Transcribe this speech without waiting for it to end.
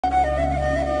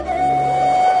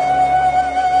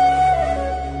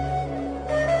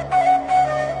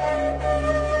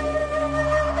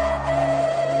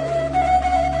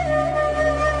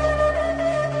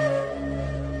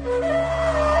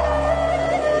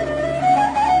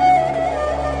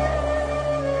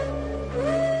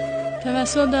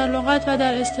توسل در لغت و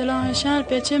در اصطلاح شرع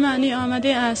به چه معنی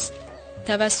آمده است؟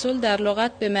 توسل در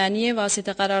لغت به معنی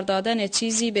واسطه قرار دادن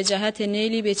چیزی به جهت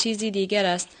نیلی به چیزی دیگر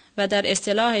است و در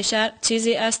اصطلاح شرع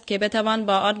چیزی است که بتوان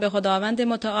با آن به خداوند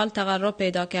متعال تقرب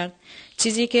پیدا کرد،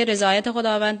 چیزی که رضایت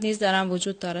خداوند نیز در آن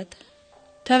وجود دارد.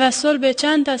 توسل به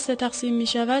چند دسته تقسیم می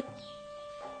شود؟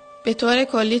 به طور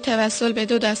کلی توسل به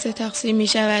 2 دسته تقسیم می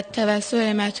شود: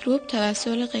 توسل مطلوب،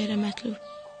 توسل غیر مطلوب.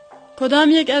 کدام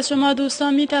یک از شما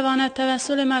دوستان می تواند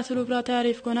توسل مطلوب را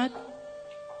تعریف کند؟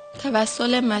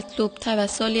 توسل مطلوب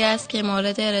توسلی است که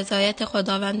مورد رضایت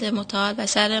خداوند متعال و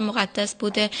شرع مقدس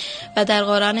بوده و در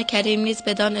قرآن کریم نیز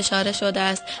بدان اشاره شده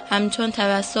است، همچون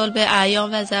توسل به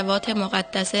اعیان و ذوات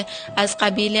مقدسه از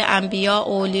قبیل انبیا،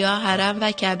 اولیا، حرم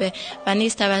و کعبه و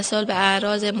نیز توسل به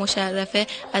اعراض مشرفه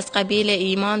از قبیل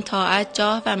ایمان، طاعت،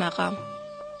 جاه و مقام.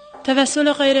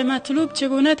 توسل غیر مطلوب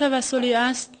چگونه توسلی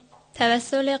است؟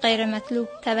 توسل غیر مطلوب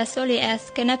توسلی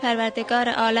است که نه پروردگار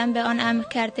عالم به آن امر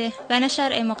کرده و نه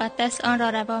شرع مقدس آن را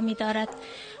روا می دارد.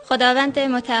 خداوند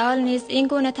متعال نیز این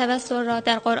گونه توسل را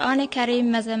در قرآن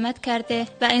کریم مذمت کرده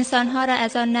و انسانها را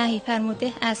از آن نهی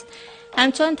فرموده است،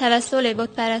 همچون توسل بت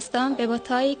پرستان به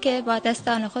بت‌هایی که با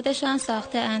دستان خودشان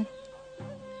ساخته اند.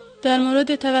 در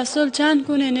مورد توسل چند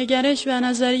گونه نگرش و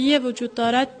نظریه وجود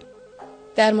دارد؟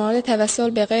 در مورد توسل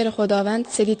به غیر خداوند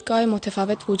 3 دیدگاه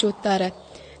متفاوت وجود دارد.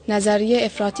 نظریه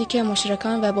افراطی که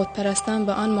مشرکان و بت پرستان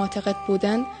به آن معتقد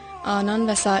بودند، آنان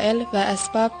وسایل و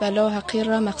اسباب و لوح حقیر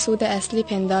را مقصود اصلی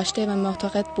پنداشته و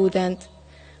معتقد بودند.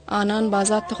 آنان با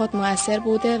ذات خود مؤثر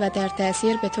بوده و در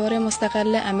تأثیر به طور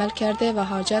مستقل عمل کرده و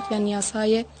حاجت و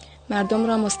نیازهای مردم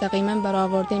را مستقیما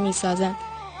برآورده می سازند.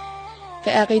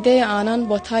 به عقیده آنان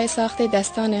بت‌های ساخت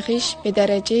دستان خویش به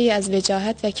درجه از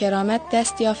وجاهت و کرامت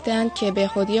دست یافتند که به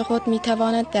خودی خود می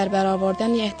توانند در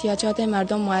برآوردن احتیاجات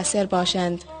مردم مؤثر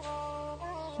باشند.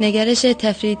 نگرش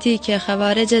تفریطی که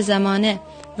خوارج زمانه،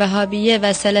 وهابیه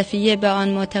و سلفیه به آن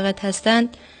معتقد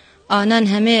هستند، آنان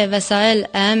همه وسایل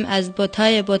اهم از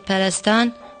بت‌های بت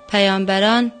پرستان،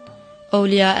 پیامبران،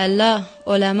 اولیاء الله،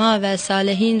 علما و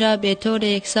صالحین را به طور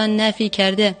یکسان نفی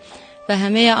کرده و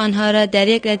همه آنها را در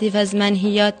یک ردیف از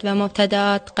منهیات و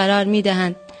مبتدعات قرار می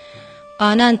دهند.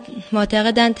 آنان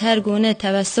معتقدند هر گونه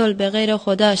توسل به غیر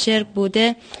خدا شرک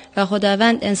بوده و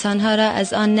خداوند انسانها را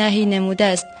از آن نهی نموده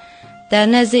است. در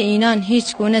نزد اینان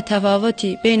هیچ گونه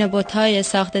تفاوتی بین بت‌های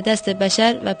ساخت دست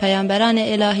بشر و پیامبران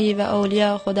الهی و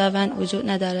اولیاء خداوند وجود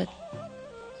ندارد.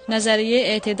 نظریه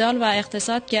اعتدال و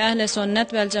اقتصاد که اهل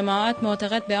سنت و الجماعت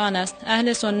معتقد به آن است.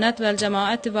 اهل سنت و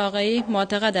الجماعت واقعی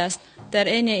معتقد است در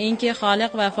عین اینکه خالق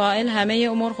و فاعل همه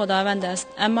امور خداوند است،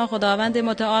 اما خداوند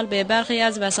متعال به برخی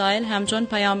از وسایل همچون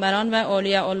پیامبران و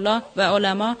اولیاء الله و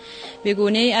علما به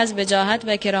گونه‌ای از وجاهت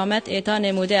و کرامت اعطا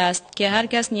نموده است که هر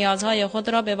کس نیازهای خود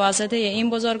را به واسطه این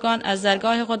بزرگان از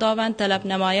درگاه خداوند طلب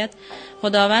نماید.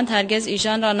 خداوند هرگز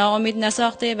ایشان را ناامید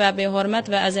نساخته و به حرمت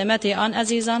و عظمت آن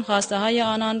عزیزان خواسته های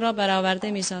آنان را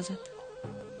برآورده می سازد.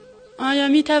 آیا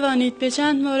می توانید به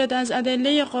چند مورد از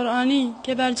ادله قرآنی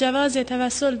که بر جواز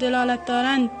توسل دلالت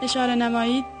دارند اشاره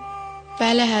نمایید؟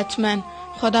 بله حتما.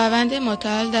 خداوند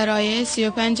متعال در آیه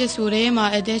 35 سوره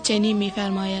مائده چنین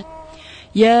می‌فرماید: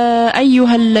 يا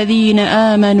أيها الذين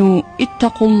آمنوا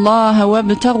اتقوا الله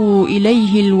وابتغوا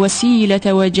إليه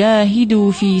الوسيلة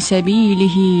وجاهدوا في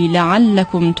سبيله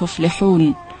لعلكم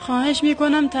تفلحون. خواهش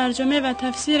می‌کنم ترجمه و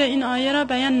تفسیر این آیه را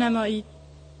بیان نمایید.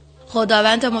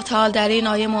 خداوند متعال در این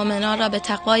آیه مؤمنان را به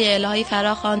تقوای الهی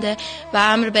فراخوانده و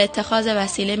امر به اتخاذ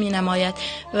وسیله می نماید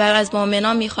و از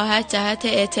مؤمنان می خواهد جهت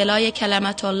اعتلاء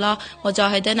کلمت الله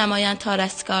مجاهده نمایند تا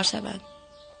رستگار شوند.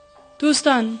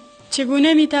 دوستان،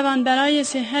 چگونه می توان برای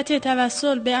صحت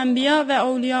توسل به انبیا و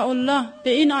اولیاء الله به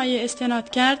این آیه استناد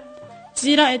کرد؟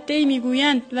 زیرا عده‌ای می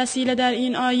گویند وسیله در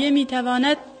این آیه می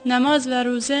تواند نماز و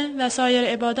روزه و سایر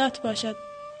عبادات باشد.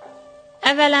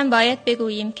 اولا باید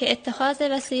بگوییم که اتخاذ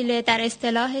وسیله در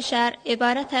اصطلاح شرع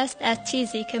عبارت است از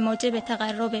چیزی که موجب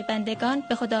تقرب بندگان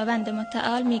به خداوند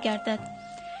متعال می گردد.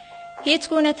 هیچ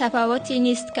گونه تفاوتی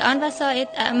نیست که آن وسایل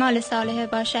اعمال صالحه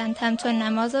باشند، همچون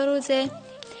نماز و روزه،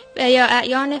 و یا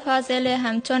اعیان فاضله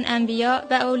همچون انبیا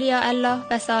و اولیاء الله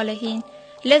و صالحین.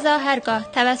 لذا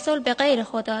هرگاه توسل به غیر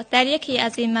خدا در یکی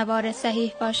از این موارد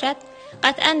صحیح باشد،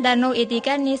 قطعا در نوع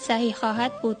دیگر نیز صحیح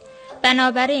خواهد بود.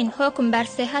 بنابراین حکم بر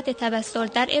صحت توسل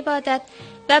در عبادت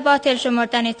و باطل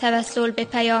شمردن توسل به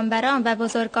پیامبران و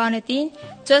بزرگان دین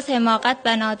جز حماقت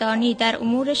و نادانی در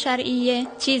امور شرعیه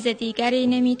چیز دیگری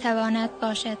نمیتواند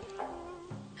باشد.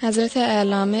 حضرت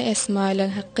علامه اسماعیل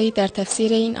الحقی در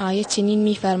تفسیر این آیه چنین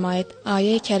می‌فرماید: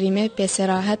 آیه کریمه به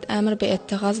صراحت امر به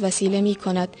اتخاذ وسیله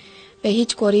می‌کند و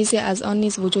هیچ گریزی از آن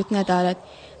نیز وجود ندارد،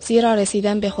 زیرا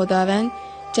رسیدن به خداوند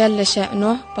جل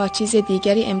شأنه با چیز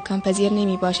دیگری امکان پذیر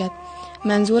نمی باشد.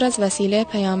 منظور از وسیله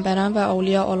پیامبران و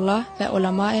اولیاء الله و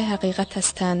علماء حقیقت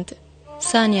هستند.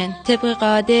 ثانیاً طبق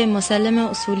قاعده مسلم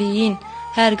اصولیین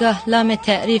هرگاه لام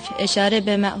تعریف اشاره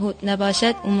به معهود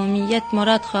نباشد عمومیت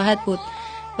مراد خواهد بود.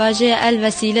 واژه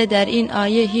الوسیله در این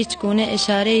آیه هیچ گونه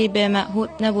اشاره‌ای به معهود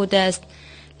نبوده است،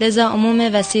 لذا عموم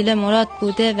وسیله مراد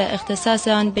بوده و اختصاص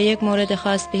آن به یک مورد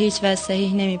خاص به هیچ وجه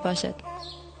صحیح نمی باشد.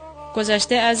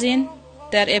 گذشته از این،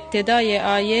 در ابتدای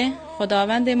آیه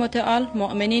خداوند متعال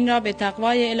مؤمنین را به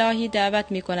تقوای الهی دعوت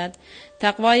می کند.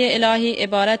 تقوای الهی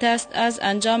عبارت است از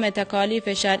انجام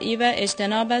تکالیف شرعی و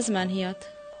اجتناب از منهیات.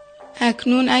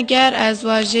 اکنون اگر از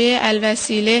واژه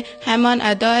الوسیله همان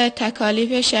ادای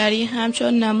تکالیف شرعی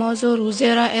همچون نماز و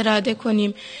روزه را اراده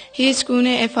کنیم، هیچ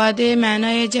گونه افاده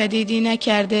معنای جدیدی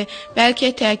نکرده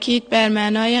بلکه تأکید بر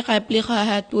معنای قبلی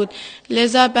خواهد بود.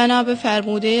 لذا بنا به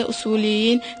فرموده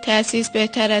اصولیین تأسیس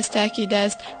بهتر از تأکید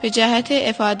است. به جهت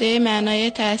افاده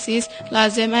معنای تأسیس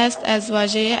لازم است از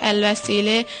واژه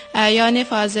الوسیله اعیان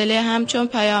فاضله همچون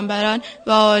پیامبران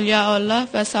و اولیاء الله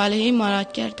و صالحین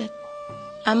مراد گردد.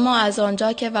 اما از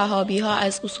آنجا که وهابی ها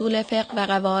از اصول فقه و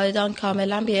قواعد آن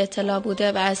کاملا بی اطلاع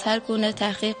بوده و از هر گونه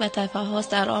تحقیق و تفحص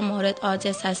در آن مورد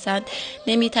عاجز هستند،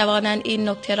 نمی توانند این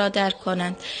نکته را درک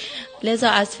کنند. لذا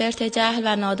از فرط جهل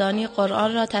و نادانی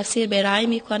قرآن را تفسیر به رأی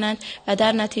می کنند و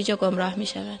در نتیجه گمراه می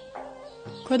شوند.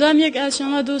 کدام یک از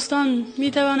شما دوستان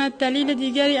می تواند دلیل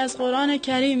دیگری از قرآن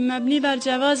کریم مبنی بر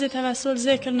جواز توسل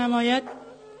ذکر نماید؟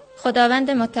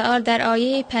 خداوند متعال در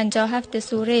آیه 57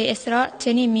 سوره اسراء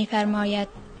چنین می‌فرماید: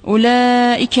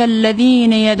 أولئك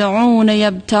الذين يدعون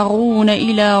يبتغون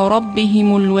إلى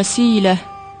ربهم الوسيلة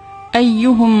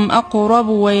أيهم أقرب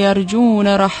ويرجون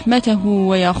رحمته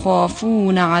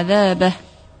ويخافون عذابه.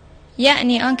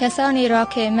 یعنی آن کسانی را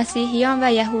که مسیحیان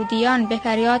و یهودیان به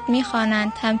فریاد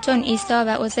می‌خوانند همچون عیسی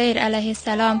و عزیر علیه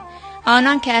السلام،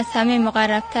 آنان که از همه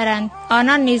مقربترند،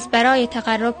 آنان نیز برای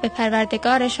تقرب به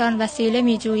پروردگارشان وسیله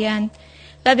می جویند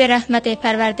و به رحمت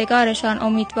پروردگارشان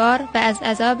امیدوار و از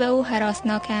عذاب او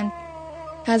هراسناکند.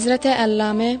 حضرت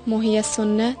علامه محی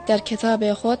السنه در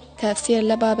کتاب خود تفسیر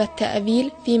لباب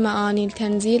التأویل فی معانی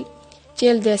التنزیل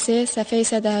جلد 3 صفحه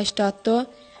 182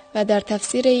 و در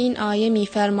تفسیر این آیه می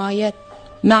فرماید: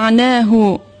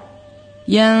 معناه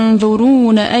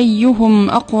ينظرون أيهم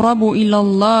أقرب إلى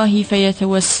الله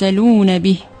فيتوسلون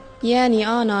به. یعنی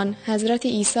آنان حضرت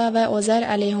عیسی و عزیر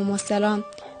علیهم السلام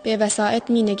به وسائط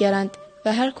می نگرند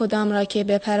و هر کدام را که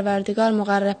به پروردگار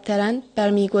مقرب ترند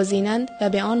برمیگزینند و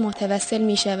به آن متوسل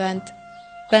می شوند.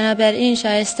 بنابراین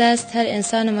شایسته است هر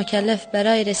انسان مکلف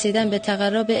برای رسیدن به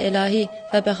تقرب الهی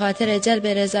و به خاطر جلب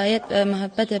رضایت و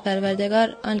محبت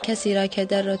پروردگار آن کسی را که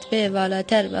در رتبه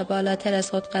والاتر و بالاتر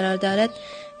از خود قرار دارد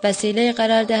وسیله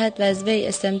قرار دهد و از وی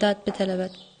استمداد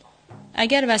بطلبد.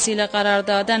 اگر وسیله قرار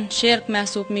دادن شرک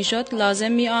محسوب می شد،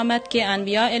 لازم می آمد که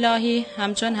انبیاء الهی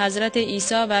همچون حضرت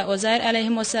عیسی و عزیر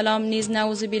علیهم السلام نیز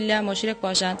نعوذ بالله مشرک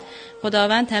باشند.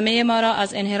 خداوند همه ما را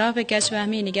از انحراف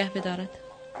کج‌فهمی نگه بدارد.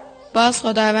 باز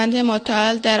خداوند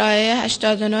متعال در آیه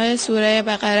 89 سوره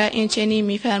بقره این چنین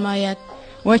می فرماید: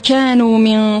 وكانوا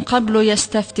من قبل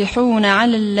يستفتحون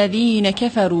على الذين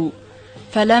كفروا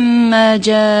فلما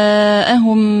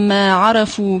جاءهم ما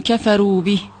عرفوا كفروا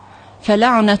به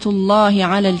فلعنة الله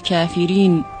على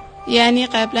الكافرين. یعنی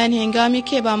قبلا هنگامی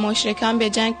که با مشرکان به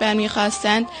جنگ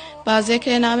برمیخواستند با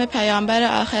ذکر نام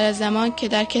پیامبر آخر زمان که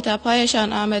در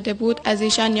کتابهایشان آمده بود از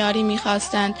ایشان یاری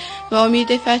میخواستند و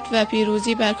امید فتح و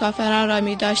پیروزی بر کافران را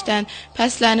میداشتند،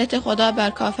 پس لعنت خدا بر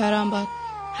کافران باد.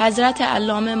 حضرت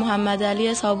علامه محمد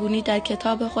علی صابونی در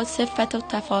کتاب خود صفت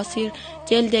التفاسیر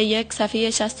جلد 1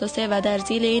 صفحه 63 و در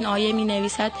زیل این آیه می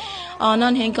نویسد: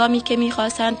 آنان هنگامی که می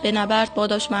خواستند به نبرد با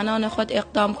دشمنان خود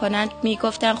اقدام کنند می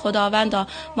گفتند خداوندا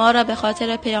ما را به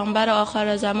خاطر پیامبر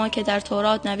آخر زمان که در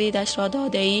تورات نویدش را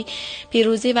داده ای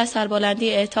پیروزی و سربلندی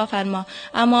اعطا فرما.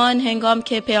 اما آن هنگام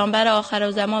که پیامبر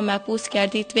آخر زمان مبعوث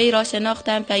کردید وی را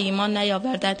شناختند و ایمان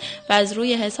نیاوردند و از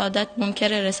روی حسادت منکر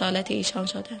رسالت ایشان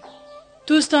شدند.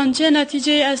 دوستان چه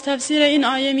نتیجه از تفسیر این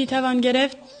آیه می توان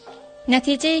گرفت؟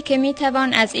 نتیجه‌ای که می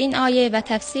توان از این آیه و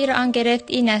تفسیر آن گرفت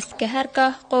این است که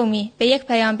هرگاه قومی به یک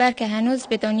پیامبر که هنوز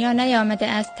به دنیا نیامده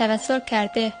است توسل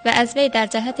کرده و از وی در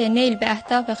جهت نیل به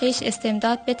اهداف خویش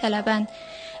استمداد بطلبند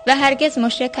و هرگز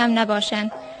مشرک هم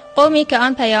نباشند، قومی که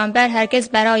آن پیامبر هرگز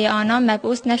برای آنان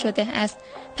مبعوث نشده است،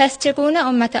 پس چگونه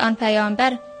امت آن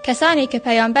پیامبر، کسانی که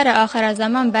پیامبر آخر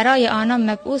زمان برای آنان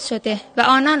مبعوث شده و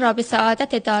آنان را به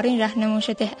سعادت دارین راهنمون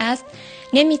شده است،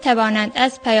 نمی توانند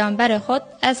از پیامبر خود،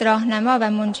 از راهنما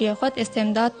و منجی خود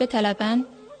استمداد بطلبند؟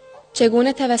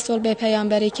 چگونه توسل به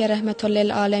پیامبری که رحمت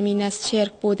للعالمین است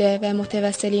شرک بوده و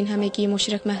متوسلین همگی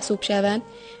مشرک محسوب شوند؟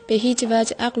 به هیچ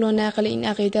وجه عقل و نقل این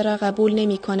عقیده را قبول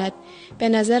نمی کند. به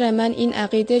نظر من این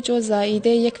عقیده جز زائیده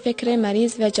یک فکر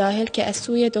مریض و جاهل که از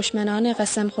سوی دشمنان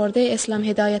قسم خورده اسلام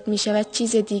هدایت می شود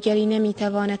چیز دیگری نمی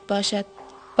تواند باشد.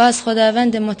 باز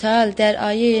خداوند متعال در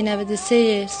آیه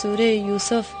 93 سوره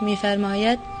یوسف می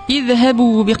فرماید: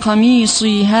 اذهبوا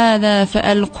بقمیصی هذا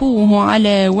فالقوه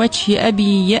على وجه ابی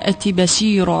یأتی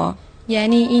بصیرا.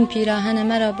 یعنی این پیراهن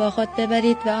مرا با خود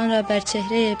ببرید و آن را بر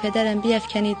چهره پدرم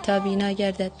بیفکنید تا بینا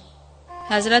گردد.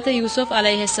 حضرت یوسف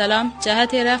علیه السلام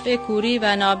جهت رفع کوری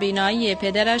و نابینایی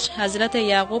پدرش حضرت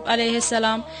یعقوب علیه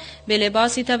السلام به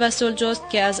لباسی توسل جست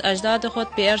که از اجداد خود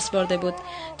به ارث برده بود.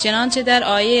 چنانچه در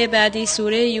آیه بعدی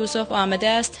سوره یوسف آمده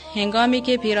است: هنگامی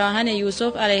که پیراهن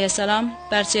یوسف علیه السلام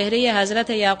بر چهره حضرت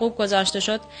یعقوب گذاشته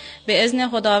شد، به اذن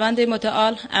خداوند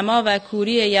متعال عما و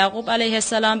کوری یعقوب علیه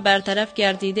السلام برطرف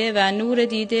گردیده و نور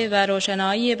دیده و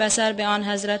روشنایی بصر به آن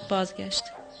حضرت بازگشت.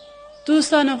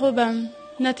 دوستان خوبم،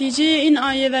 نتیجه این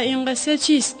آیه و این قصه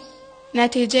چیست؟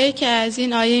 نتیجه‌ای که از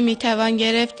این آیه میتوان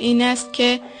گرفت این است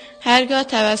که هرگاه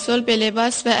توسل به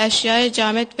لباس و اشیاء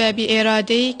جامد و بی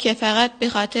اراده‌ای که فقط به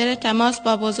خاطر تماس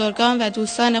با بزرگان و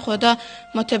دوستان خدا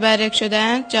متبرک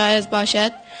شده‌اند جایز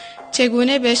باشد،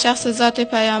 چگونه به شخص ذات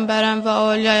پیامبران و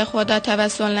اولیای خدا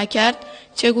توسل نکرد؟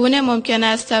 چگونه ممکن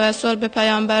است توسل به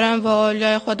پیامبران و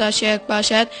اولیای خدا شرک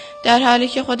باشد در حالی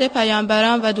که خود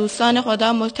پیامبران و دوستان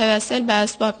خدا متوسل به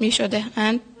اسباب می شده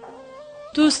اند؟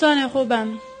 دوستان خوبم،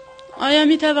 آیا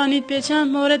می توانید به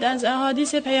چند مورد از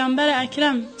احادیث پیامبر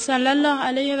اکرم صلی الله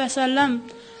علیه و سلم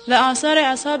و آثار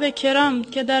اصحاب کرام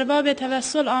که در باب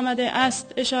توسل آمده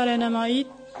است اشاره نمایید؟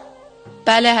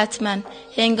 بله حتما.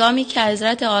 هنگامی که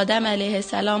حضرت آدم علیه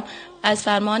السلام از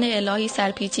فرمان الهی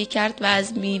سرپیچی کرد و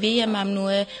از میوه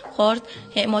ممنوعه خورد،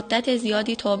 مدت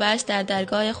زیادی توبهش در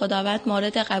درگاه خداوند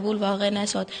مورد قبول واقع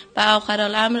نشد و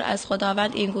آخرالامر از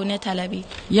خداوند اینگونه طلبید: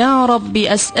 یا ربی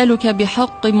اسألک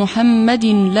بحق محمد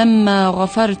لما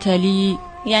غفرت لی.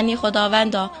 یعنی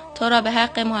خداوندا تو را به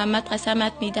حق محمد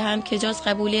قسمت میدهم که جز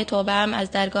قبولی توبه‌ام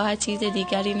از درگاه چیز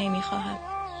دیگری نمیخواهم.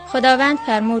 خداوند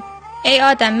فرمود: ای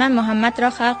آدم، من محمد را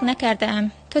خلق نکرده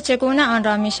ام، تو چگونه آن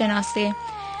را میشناسی؟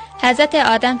 حضرت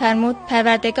آدم فرمود: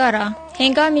 پروردگارا،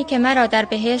 هنگامی که مرا در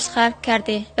بهشت خلق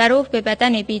کرده و روح به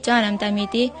بدن بی جانم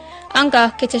دمیدی،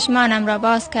 آنگاه که چشمانم را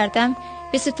باز کردم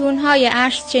به ستونهای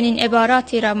عرش چنین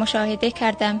عباراتی را مشاهده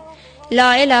کردم: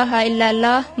 لا اله الا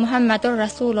الله محمد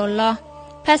رسول الله.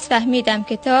 پس فهمیدم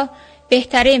که تو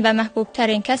بهترین و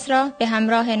محبوبترین کس را به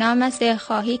همراه نامت ذکر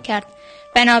خواهی کرد،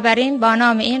 بنابراین با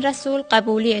نام این رسول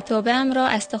قبولی توبه‌ام را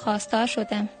از تو خواستار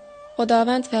شدم.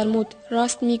 خداوند فرمود: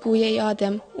 راست میگویی ای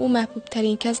آدم، او محبوب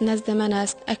ترین کس نزد من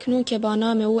است. اکنون که با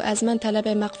نام او از من طلب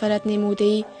مغفرت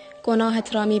نموده‌ای،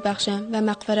 گناهت را میبخشم و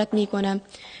مغفرت میکنم.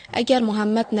 اگر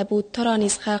محمد نبود تو را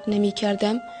نیز خلق نمی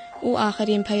کردم. او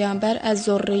آخرین پیامبر از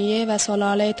ذریه و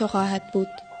سلاله تو خواهد بود.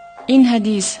 این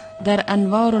حدیث در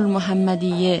انوار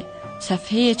المحمدیه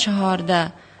صفحه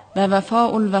 14 و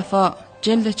وفاء الوفا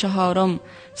جلد 4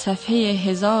 صفحه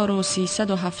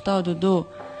 1372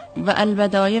 و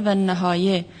البدایه و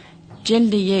النهایه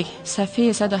جلد 1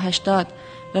 صفحه 180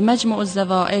 و مجموع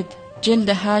الزوائد جلد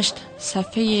 8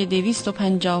 صفحه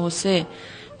 253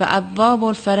 و ابواب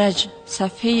الفرج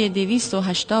صفحه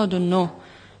 289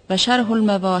 و شرح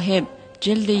المواهب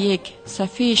جلد 1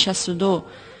 صفحه 62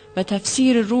 و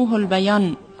تفسیر روح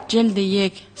البیان جلد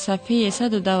 1 صفحه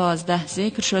 112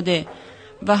 ذکر شده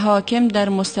و حاکم در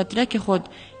مستدرک خود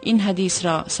این حدیث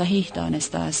را صحیح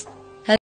دانسته است.